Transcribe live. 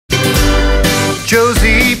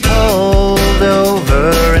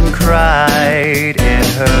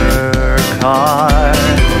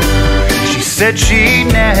said she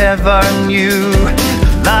never knew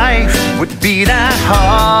life would be that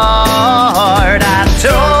hard. I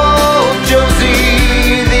told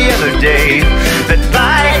Josie the other day that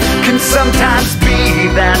life can sometimes be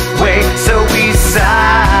that way. So we sighed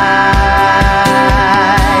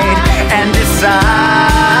and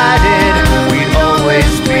decided we'd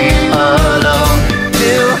always be alone.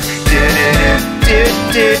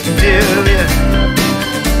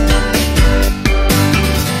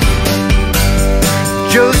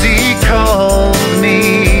 Josie called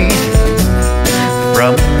me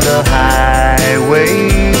from the highway.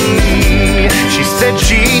 She said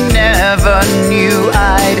she never knew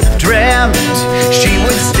I'd dreamt she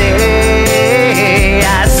would stay.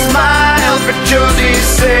 I smiled for Josie's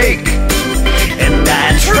sake, and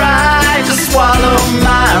I tried to swallow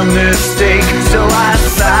my mistake. So I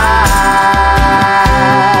sighed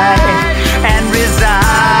and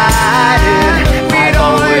resided we'd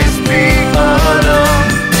always be alone.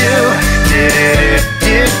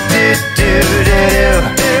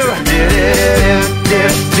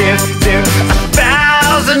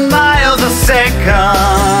 1,000 miles a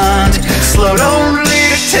second, slowed only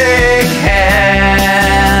to take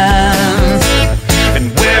hands. And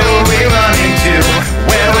where were we running to?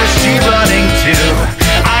 Where was she running to?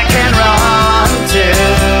 I can run to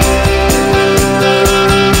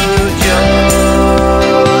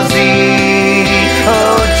Josie,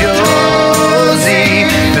 oh Josie,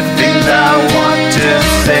 the things I want to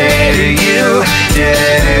say to you.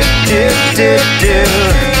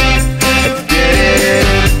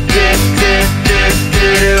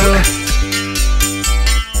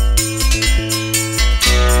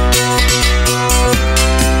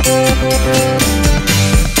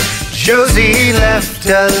 Josie left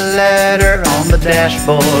a letter on the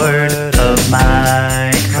dashboard of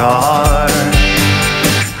my car.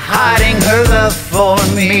 Hiding her love for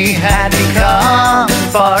me had become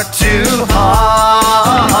far too hard.